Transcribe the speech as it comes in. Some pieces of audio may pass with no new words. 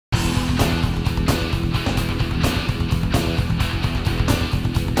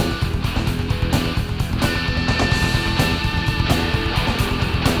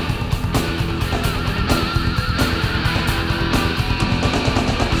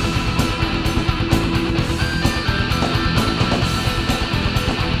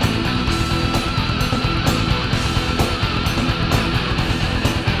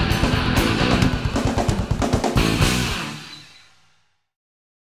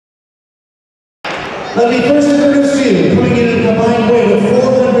Let me first introduce you, coming in at a combined weight of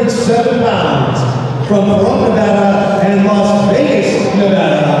 407 pounds, from Toronto, Nevada, and Las Vegas,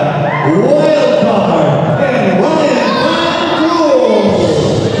 Nevada, Wildcard Ryan Von Kool.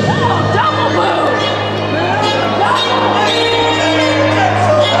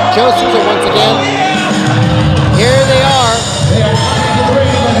 Joe Souza once again. Here they are. They are coming to the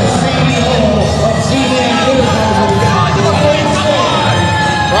ring by the CEO of Zane.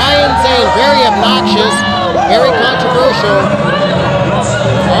 Ryan Zane, very obnoxious, very controversial.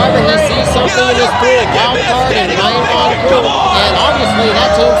 However, he sees something in this pool, Wildcard and Ryan Von Kool, and obviously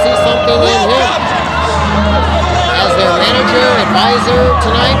that team sees something in him. As their manager, advisor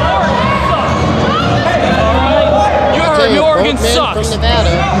tonight. New Oregon sucks. From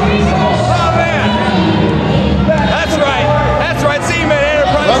Nevada. That's right, Zane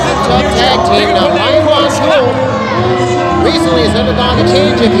Enterprise. Welcome to our tag team. Now, Ryan Von Kool recently has undergone a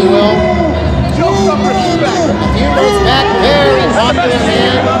change, if you will. A few months back, very popular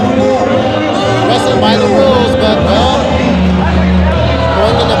man, wrestling by the rules, but well,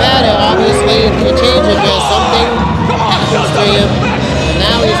 going to Nevada, obviously, if you change it, something happens to him. And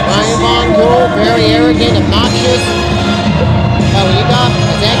now he's Ryan Von Kool, very arrogant, obnoxious. Well, when you got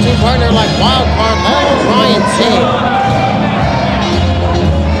a tag team partner like Wildcard, let alone Ryan Zane.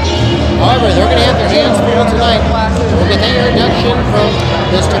 However, they're going to have their hands full tonight. We'll get their introduction from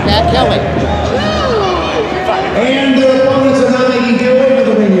Mr. Pat Kelly. And their opponents are now making their way to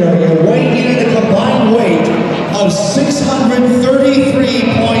the ring area, weighing in at a combined weight of 633.9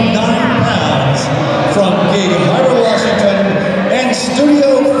 pounds from Gig Harbor, Washington, and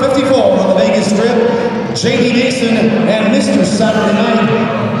Studio 54 on the Vegas Strip, JD Mason and Mr. Saturday Night,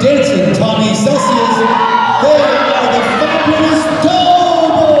 Dancing Tommy Celcious. They are the Fabulous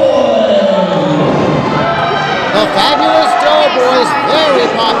Doughboys! The Fabulous Doughboys,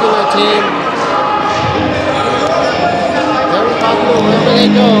 very popular team. Very popular wherever they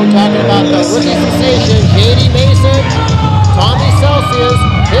go, talking about the rookie sensation, JD Mason, Tommy Celcious.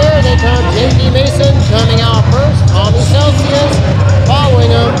 Here they come, JD Mason coming out first, Tommy Celcious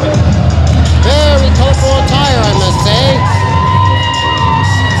following him. Very colorful attire, I must say.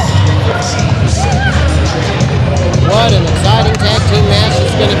 What an exciting tag team match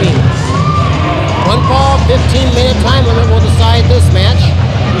it's going to be. One fall, 15-minute time limit will decide this match.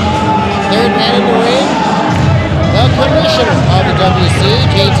 Third man in the ring, the commissioner of the WC,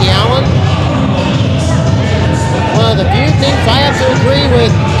 JT Allen. One of the few things I have to agree with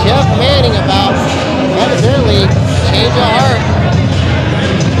Jeff Manning about, evidently, change of heart.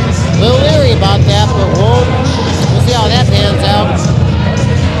 A little leery about that, but we'll see how that pans out.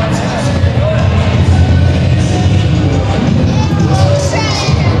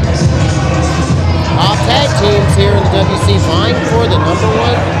 Top tag teams here in the WC vying for the #1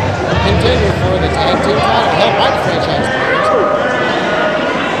 contender for the tag team title held by the franchise players.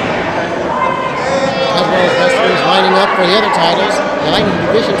 As well as wrestlers lining up for the other titles. The Lightning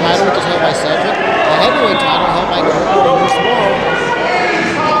Division title, which is held by Cedric. The heavyweight title held by Gardner and Small.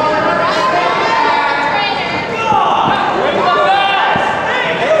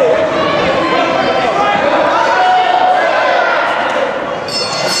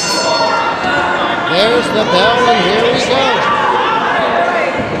 There's the bell, and here we go.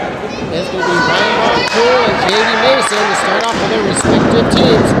 It's going to be Ryan Von Kool and JD Mason to start off with their respective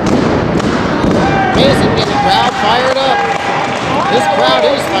teams. Mason getting the crowd fired up. This crowd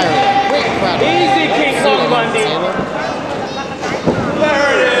is fired up. Great crowd. Easy, King Kong Bundy. There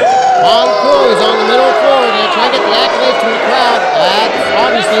it is. Von Kool is on the middle floor. They're trying to get the accolades from the crowd. That's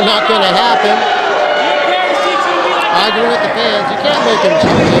obviously not going to happen. Arguing with the fans. You can't make them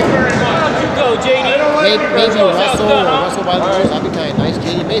cheer you. Maybe Russell or Russell by the rules. That'd be kind of nice.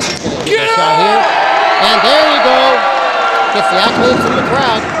 JD Mason's going to get a shot here. And there you go. Gets the accolades from the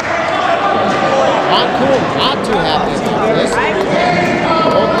crowd. Von Kool not too happy about this.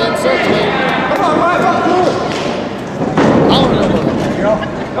 Both men circling. Collar over.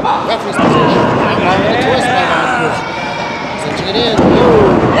 Referee's position. Arm with a twist by Von Kool. Cinching it in.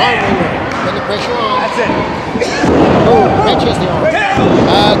 Arm ringer. Putting the pressure on. That's it. Wrenches the arm.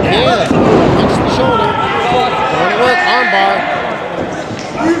 Again. Punches the shoulder. Going to work. Arm bar.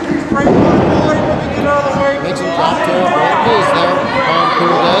 Makes him drop to a both knees there. Von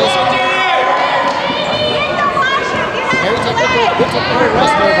Kool does. Very technical, good technical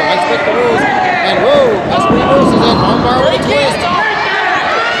wrestler, but let's break the rules. And whoa, that's reverses it. Arm bar with a twist.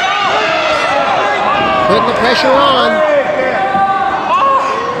 Putting the pressure on.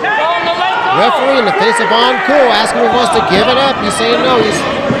 Referee in the face of Von Kool asking if he wants to give it up. He's saying no. He's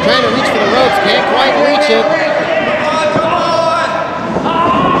trying to reach for the ropes. Can't quite reach it.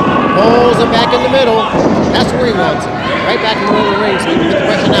 Pulls him back in the middle. That's where he wants him. Right back in the middle of the ring so he can put the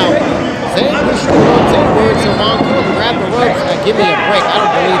pressure out. Zane pushes the ropes inward so Von Kool can grab the ropes. Give me a break. I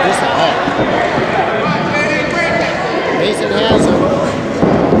don't believe this at all. Mason has him.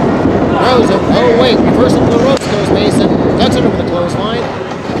 Throws him. Oh, wait. Reversal to the ropes goes Mason. Ducks it over the clothesline.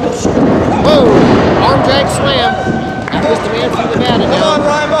 Whoa. Arm drag slam. That was the man from Nevada down. Come on,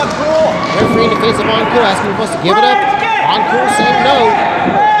 Ryan Von Kool. Referee in the face of Von Kool asking him supposed to give it up. Von Kool saying no.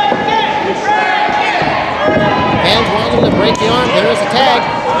 Fans want him to break the arm. There is a tag.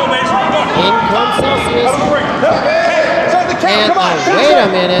 In comes Celcious. And wait a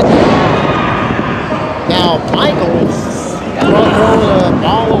minute. Now Michael throwing a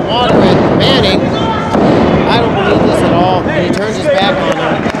ball of water at Manning. I don't believe this at all. And he turns his back on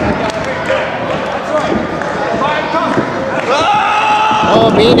him. Oh,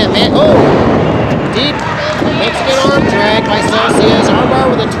 Bean and Man. Oh, deep Mexican arm drag by Celcius.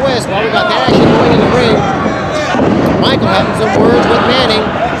 Armbar with a twist while we got that action going in the ring. Michael having some words with Manning.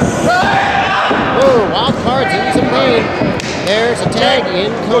 Oh, Wildcard's in some pain. There's a tag.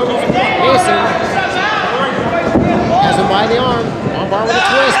 In comes Mason. Has him by the arm. Armbar with a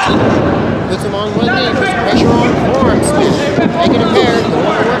twist. Puts him on one knee. Puts pressure on forearms. Making a pair. Going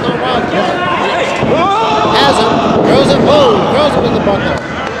to work on Wildcard. Has him. Throws him. Oh, throws him with the buckle.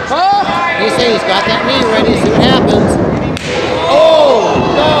 He's saying he's got that knee ready. See what happens. Oh,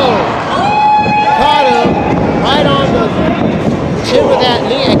 no. Caught him right on the chin with that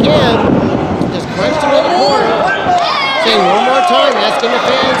knee again. Just crunched him in the corner. Saying one more time. Asking the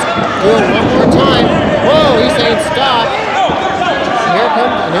fans. Do it one more time. Whoa, he's saying stop. Here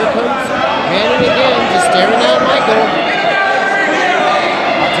comes Manning again. Just staring at Michael.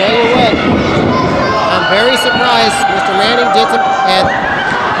 I'll tell you what. I'm very surprised Mr. Manning did some, and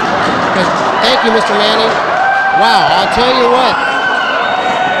thank you, Mr. Manning. Wow, I'll tell you what.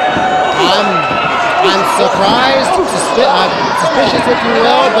 I'm surprised, suspicious if you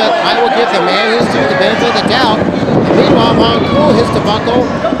will, but I will give the man who's due the benefit of the doubt. Meanwhile, Von Kool hits the buckle.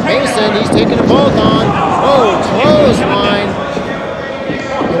 Mason, he's taking them both on. Oh, clothesline.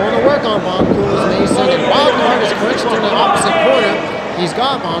 Going to work on Von Kool is Mason, and Wildcard is crunched in the opposite corner. He's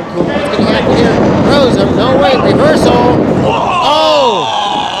got Von Kool. What's going to happen here? Throws him. No way. Reversal. Oh!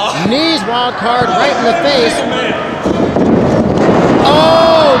 Knees Wildcard right in the face.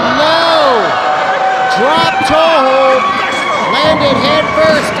 Oh, no! Drop toe hold. Landed head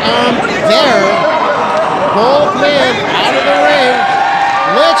first there. Both men out of the ring.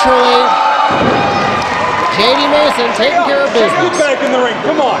 Literally. JD Mason taking care of business. Get back in the ring.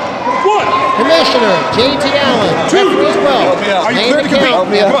 Come on. Commissioner JT Allen, referee as well. Paying the count.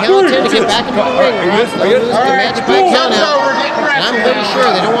 We have count 10 to get back into the ring. Once they lose the match by count out. And I'm pretty sure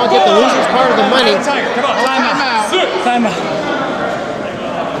they don't want to get the losers part of the money. Time out.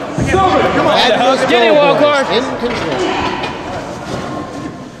 Get it, Wildcard. In control.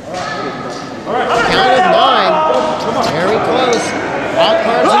 Count of 9. Very close.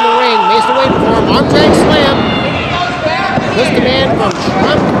 Wildcard's in the ring. Mason waiting for him. Arm drag slam. Puts the man from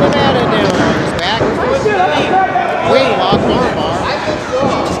Trump, Nevada down on his back. Wing lock, arm bar.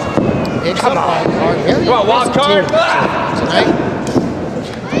 Picks up Wildcard. Very Wildcard tonight.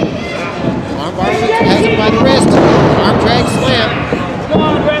 Arm bar has him by the wrist. Arm drag slam.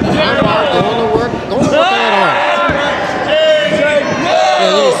 Arm bar going to work on that arm.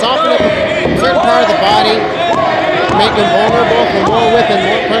 And you soften up a certain part of the body, make him vulnerable for more whipping,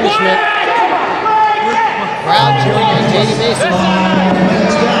 more punishment. Crowd cheering on JD Mason. 5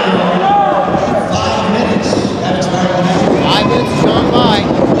 minutes has gone by.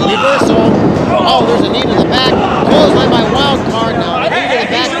 Reversal. Oh, there's a knee to the back. Clothesline by Wildcard. Now, the knee to the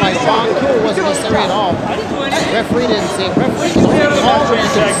back by Von Kool wasn't necessary at all. Referee didn't see it. Referee can only call what he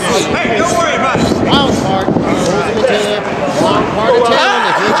can see. Wildcard pulls him into the wrong part of town.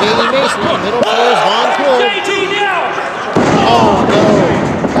 If you're JD Mason, the middle floor is Von Kool. Oh, no.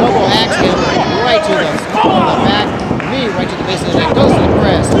 Double axe him right to the small of the back. Knee right to the base of the neck. Goes to the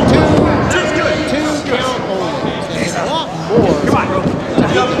press. Two count only. So there's a lot more to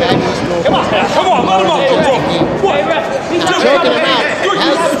beat the fabulous roll. Come on, let him up. Choking him out.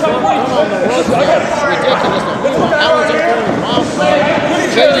 Has the front on the ropes. It's ridiculous. Allen's in front of him. Wildcard.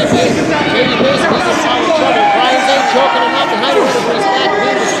 JD Mason is in solid trouble. Brian Zane choking him out behind him for his back.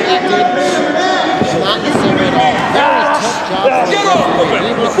 Being distracted. It's not necessary at all. Very tough job for the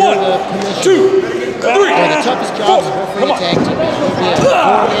referee. Even if you're the commissioner. One of the toughest jobs is referee a tag team. It will be a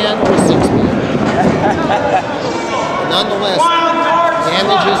 4-man or a 6-man. Nonetheless,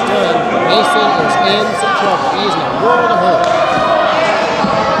 damage is done. Mason is in some trouble. He is in a world of hurt.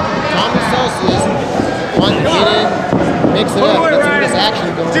 Tommy Celcious wanting to get in, mix it up, get some of this action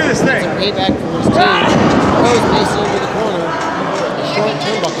Michael gets a payback for his team. Throws Mason into the corner. A short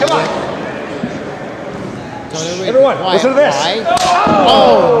turnbuckle whip. Everyone, listen to this.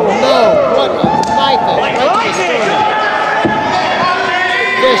 Oh, no. What a knife it right to the sternum.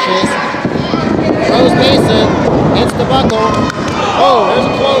 Vicious. Throws Mason. Hits the buckle. Oh, there's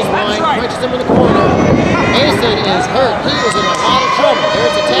a clothesline. Punches him in the corner. Mason is hurt. He is in a lot of trouble.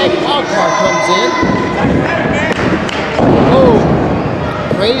 There's a tag. Wildcard comes in. Oh,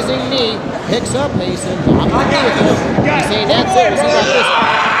 praising knee. Picks up Mason. I'm with him. He's saying that's it. We'll see about this.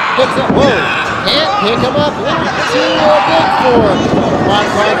 Picks up. Whoa. Can't pick him up. Too big for him.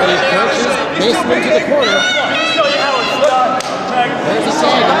 Wildcard, but he punches Mason into the corner. There's a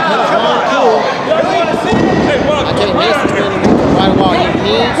tag. And comes Von Kool. I tell you, Mason's been in the ring for quite a while. He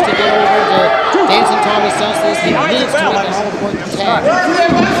needs to get over to Dancing Tommy Celcious. He needs to make an all-important tag.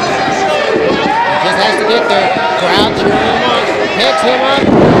 Just has to get there. Crowd cheering him on. Picks him up.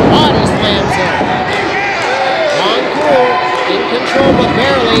 Body slams him. Von Kool in control, but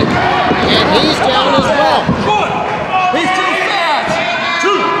barely. And he's down as well. He's too fast.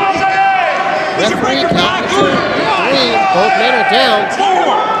 Referee count 2, 3. Both men are down.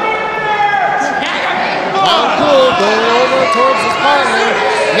 Von Kool going over towards his partner.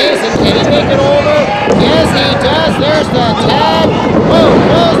 Mason, can he make it over? Yes, he does. There's the tag. Whoa,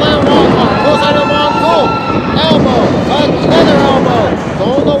 clothesline Wildcard. Clothesline on Von Kool. Elbow. Another elbow.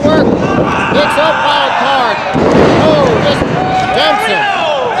 Going to work. Picks up Wildcard. Oh, just dumps him.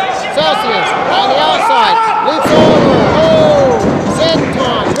 Celcious on the outside. Leaps over. Oh,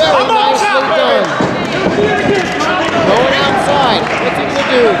 senton. Very nicely done. Going outside. What's he going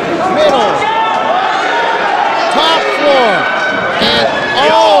to do? Middle. Top floor. And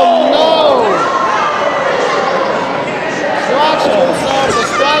oh no! Scratched himself the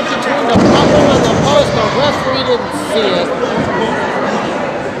stripe between the buckle and the post. The referee didn't see it.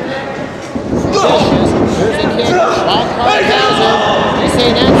 Vicious. Here's a kick. Wildcard has him. He's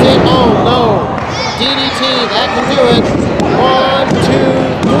saying that's it. Oh no. DDT. That can do it. 1,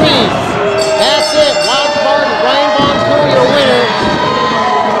 2, 3. That's it. Wildcard Ryan Von Kool, your winner.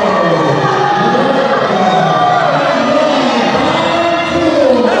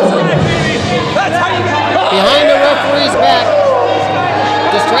 Behind the referee's back.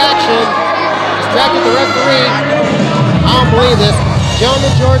 Distraction. Distracted the referee. I don't believe this.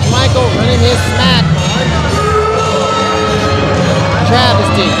 Gentleman George Michael running his smack.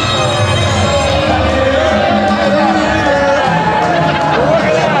 Travesty.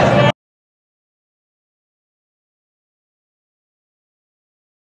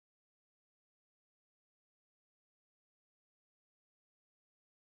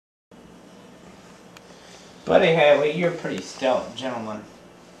 Buddy, hey, well, you're a pretty stout gentleman.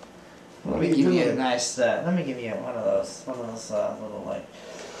 Let me give you a nice. Let me give you one of those little like.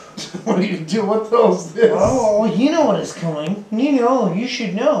 What do you do with those? Oh, you know what is coming. You know, you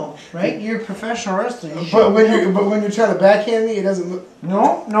should know, right? You're a professional wrestler. But when you're trying to backhand me, it doesn't look.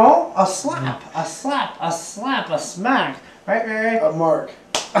 No, a slap, a smack, right. A mark.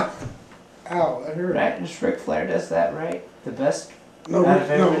 Ow, that hurt. Right, just Ric Flair does that, right? The best. No,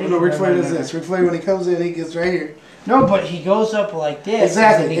 Ric Flair does this. Ric Flair, when he comes in, he gets right here. No, but he goes up like this.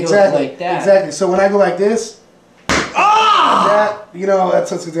 Exactly. Goes like that. Exactly. So when I go like this, that, you know, that's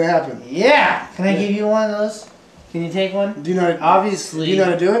what's going to happen. Yeah. Can I give you one of those? Can you take one? Do you know? Obviously. Do you know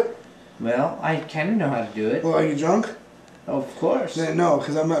how to do it? Well, I kind of know how to do it. Well, are you drunk? Of course. No,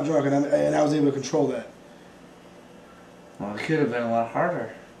 because I'm not drunk, and I was able to control that. Well, it could have been a lot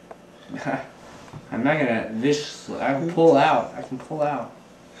harder. I'm not gonna viciously. I can pull out.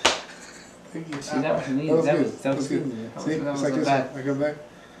 Thank you. See, that was neat. That was good. See, it's like this. I come back.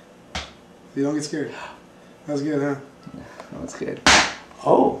 You don't get scared. That was good, huh? That was good.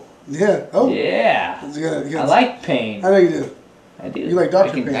 Oh. Yeah. Oh. Yeah. You gotta, I like pain. I know you do. I do. You like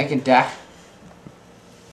Dr. Pain. I can die.